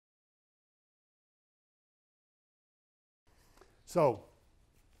So,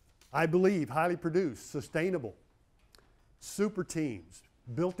 I believe highly produced, sustainable, super teams,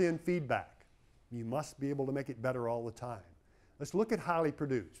 built-in feedback. You must be able to make it better all the time. Let's look at highly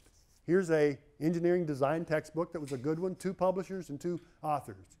produced. Here's a engineering design textbook that was a good one, 2 publishers and 2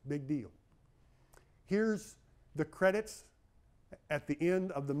 authors, big deal. Here's the credits at the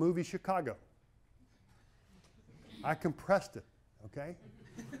end of the movie Chicago. I compressed it, okay?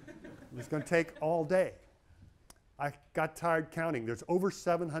 It's going to take all day. I got tired counting. There's over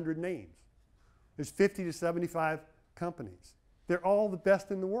 700 names. There's 50 to 75 companies. They're all the best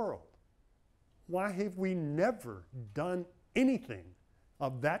in the world. Why have we never done anything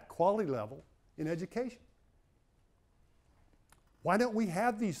of that quality level in education? Why don't we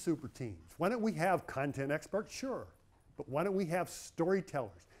have these super teams? Why don't we have content experts? Sure. But why don't we have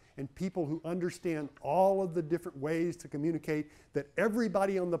storytellers and people who understand all of the different ways to communicate that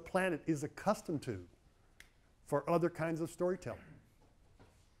everybody on the planet is accustomed to for other kinds of storytelling?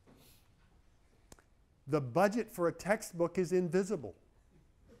 The budget for a textbook is invisible.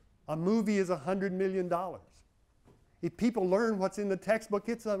 A movie is $100 million. If people learn what's in the textbook,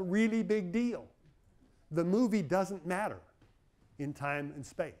 it's a really big deal. The movie doesn't matter in time and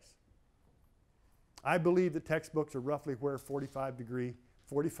space. I believe that textbooks are roughly where 45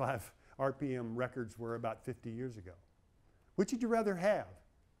 RPM records were about 50 years ago. Which would you rather have?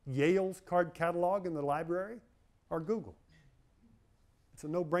 Yale's card catalog in the library or Google? It's a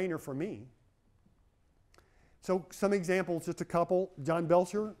no-brainer for me. So some examples, just a couple. John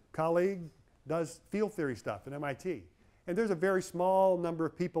Belcher, colleague, does field theory stuff at MIT. And there's a very small number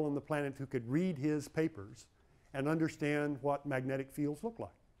of people on the planet who could read his papers and understand what magnetic fields look like.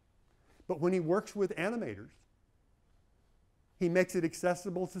 But when he works with animators, he makes it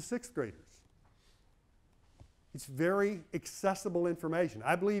accessible to 6th graders. It's very accessible information.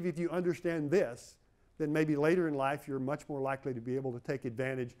 I believe if you understand this, then maybe later in life you're much more likely to be able to take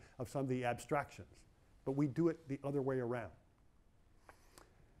advantage of some of the abstractions. But we do it the other way around.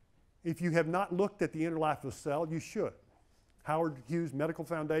 If you have not looked at the inner life of a cell, you should. Howard Hughes Medical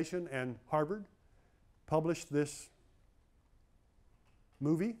Foundation and Harvard published this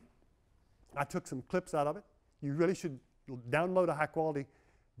movie. I took some clips out of it. You really should download a high-quality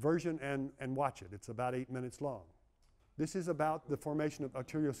version and watch it. It's about 8 minutes long. This is about the formation of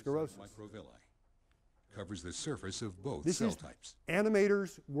arteriosclerosis. Microvilli covers the surface of both cell types.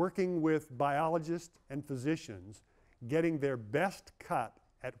 Animators working with biologists and physicians getting their best cut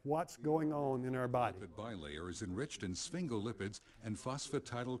at what's going on in our body. The lipid bilayer is enriched in sphingolipids and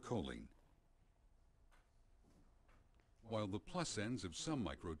phosphatidylcholine, while the plus ends of some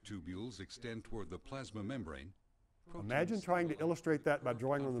microtubules extend toward the plasma membrane. Imagine trying to illustrate that by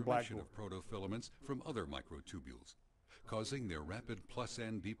drawing on the blackboard. Of protofilaments from other microtubules, causing their rapid plus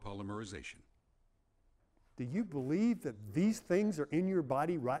end depolymerization. Do you believe that these things are in your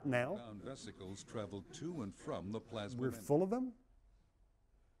body right now? Vesicles travel to and from the plasma We're membrane. full of them?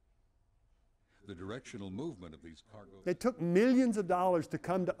 The directional movement of these cargo. It took millions of dollars to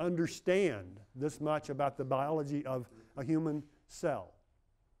come to understand this much about the biology of a human cell.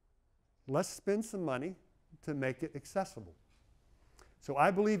 Let's spend some money to make it accessible. So I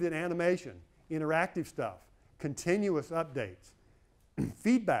believe that animation, interactive stuff, continuous updates,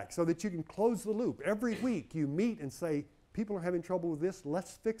 feedback so that you can close the loop. Every week you meet and say, people are having trouble with this,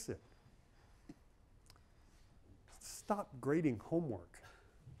 let's fix it. Stop grading homework.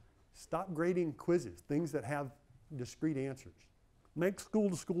 Stop grading quizzes, things that have discrete answers. Make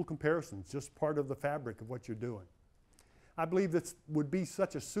school-to-school comparisons just part of the fabric of what you're doing. I believe this would be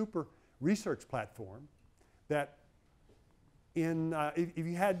such a super research platform that if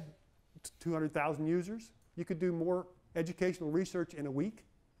you had 200,000 users, you could do more educational research in a week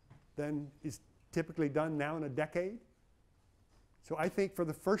than is typically done now in a decade. So I think for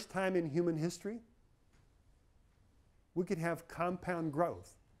the first time in human history, we could have compound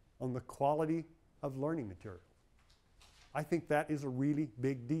growth on the quality of learning material. I think that is a really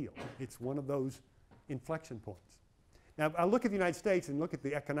big deal. It's one of those inflection points. Now, if I look at the United States and look at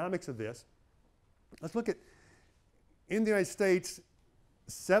the economics of this, let's look at, in the United States,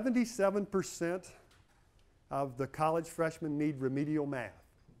 77% of the college freshmen need remedial math.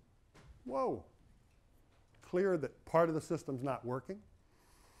 Whoa. Clear that part of the system's not working.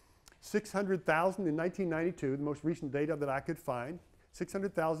 600,000 in 1992, the most recent data that I could find,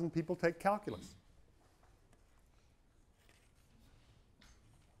 600,000 people take calculus.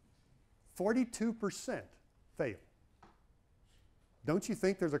 42% fail. Don't you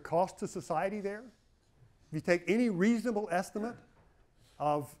think there's a cost to society there? If you take any reasonable estimate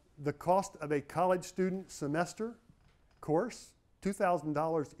of the cost of a college student semester course,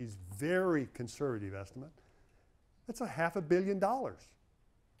 $2,000 is very conservative estimate. That's a $500 million.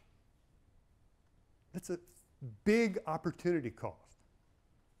 That's a big opportunity cost.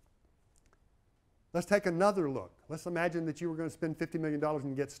 Let's take another look. Let's imagine that you were going to spend $50 million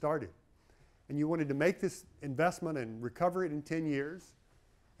and get started. And you wanted to make this investment and recover it in 10 years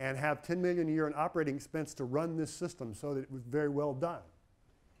and have $10 million a year in operating expense to run this system so that it was very well done.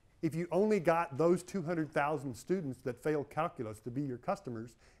 If you only got those 200,000 students that failed calculus to be your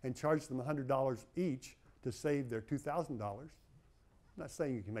customers and charged them $100 each to save their $2,000, I'm not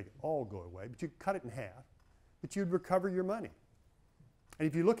saying you can make it all go away, but you could cut it in half, but you'd recover your money. And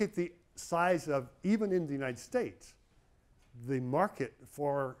if you look at the size of, even in the United States, the market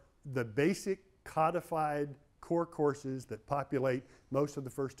for the basic codified core courses that populate most of the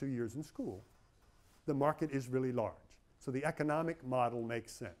first 2 years in school, the market is really large. So the economic model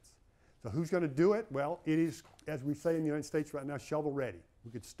makes sense. So who's going to do it? Well, it is, as we say in the United States right now, shovel ready. We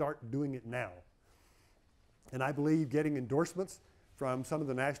could start doing it now. And I believe getting endorsements from some of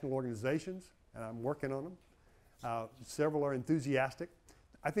the national organizations, and I'm working on them. Several are enthusiastic.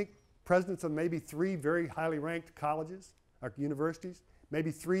 I think presidents of maybe 3 very highly ranked colleges or universities,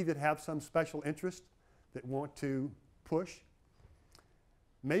 maybe 3 that have some special interest that want to push.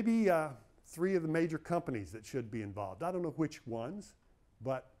 Maybe 3 of the major companies that should be involved. I don't know which ones,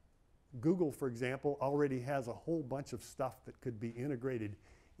 but Google, for example, already has a whole bunch of stuff that could be integrated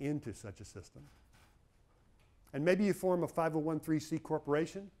into such a system. And maybe you form a 501(c)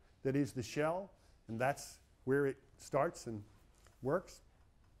 corporation that is the shell, and that's where it starts and works.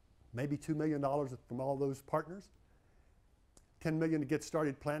 Maybe $2 million from all those partners. $10 million to get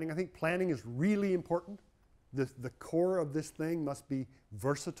started planning. I think planning is really important. The core of this thing must be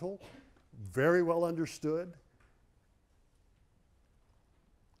versatile, very well understood.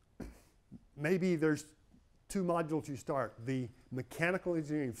 Maybe there's 2 modules you start. The mechanical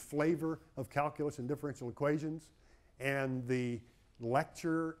engineering flavor of calculus and differential equations, and the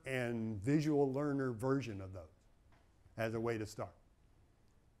lecture and visual learner version of those as a way to start.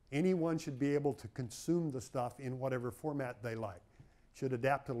 Anyone should be able to consume the stuff in whatever format they like. Should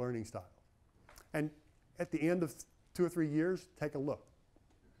adapt to learning style. And at the end of 2 or 3 years, take a look.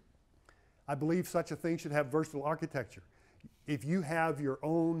 I believe such a thing should have versatile architecture. If you have your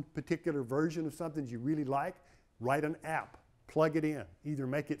own particular version of something you really like, write an app, plug it in, either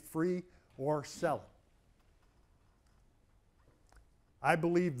make it free or sell it. I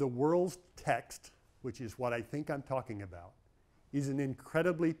believe the world's text, which is what I think I'm talking about, is an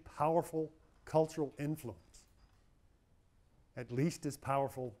incredibly powerful cultural influence, at least as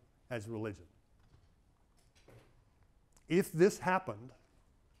powerful as religion. If this happened,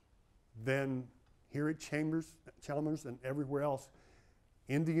 then here at Chalmers and everywhere else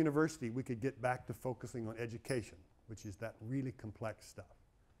in the university, we could get back to focusing on education, which is that really complex stuff.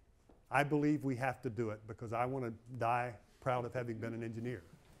 I believe we have to do it because I want to die proud of having been an engineer.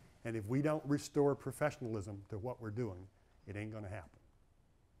 And if we don't restore professionalism to what we're doing, it ain't going to happen.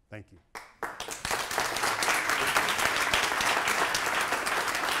 Thank you.